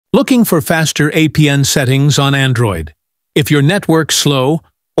Looking for faster APN settings on Android. If your network's slow,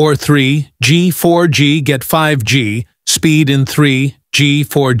 or 3G, 4G get 5G, speed in 3G,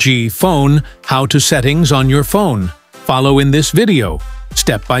 4G phone, how to settings on your phone. Follow in this video,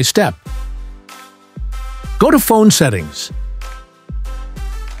 step by step. Go to Phone Settings.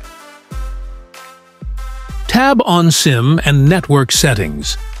 Tab on SIM and Network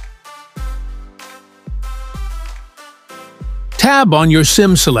Settings. Tab on your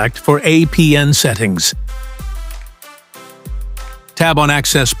SIM select for APN settings. Tab on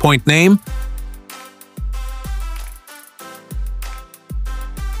Access Point Name.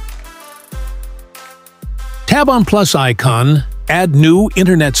 Tab on plus icon, add new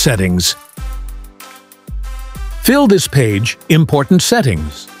Internet settings. Fill this page, Important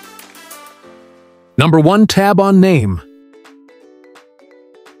Settings. Number 1, tab on Name.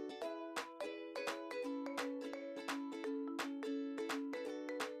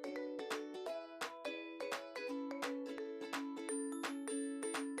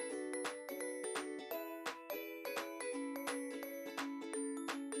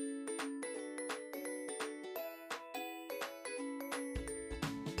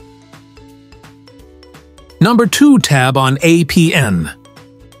 Number 2, tab on APN.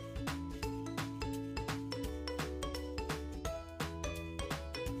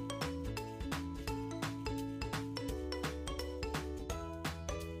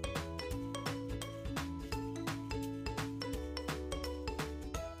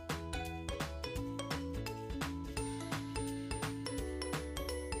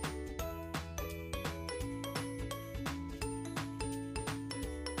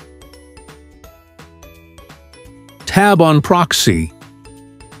 Tab on Proxy.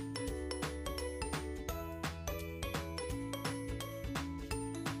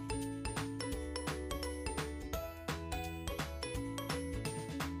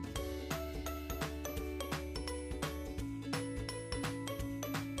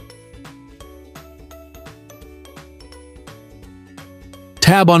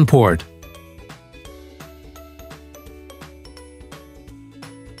 Tab on Port.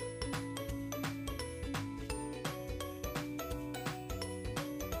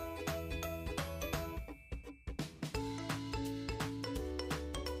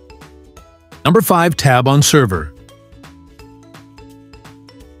 Number 5, tab on Server.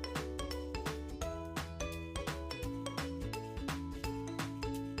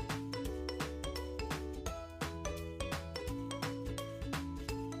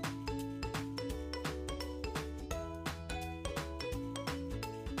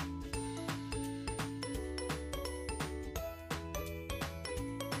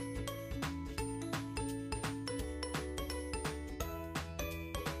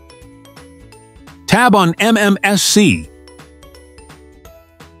 Tab on MMSC.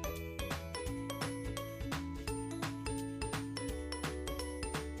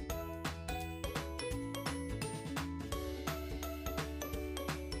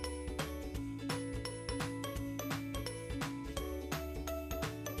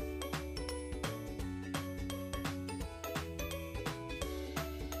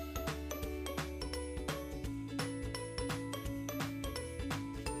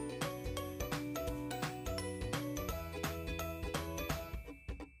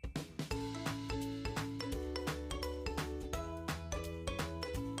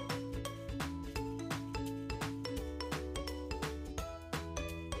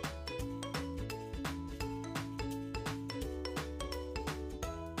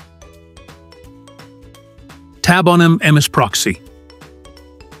 Tab on MS Proxy.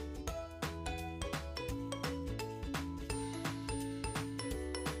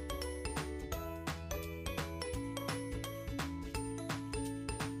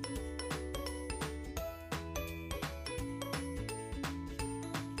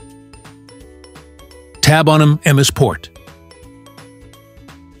 Tab on MS Port.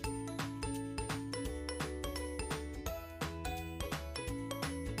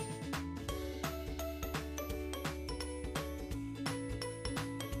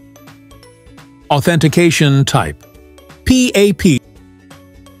 Authentication type. PAP.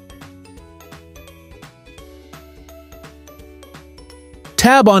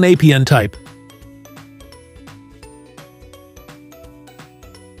 Tab on APN type.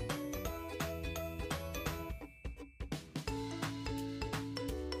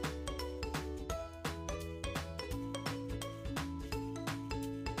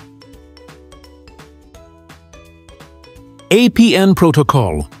 APN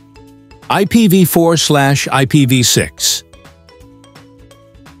protocol. IPv4/IPv6.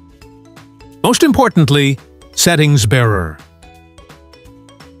 Most importantly, settings bearer.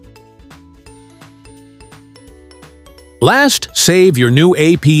 Last, save your new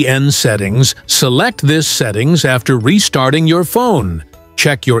APN settings. Select this settings after restarting your phone.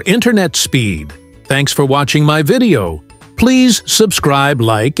 Check your internet speed. Thanks for watching my video. Please subscribe,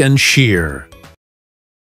 like, and share.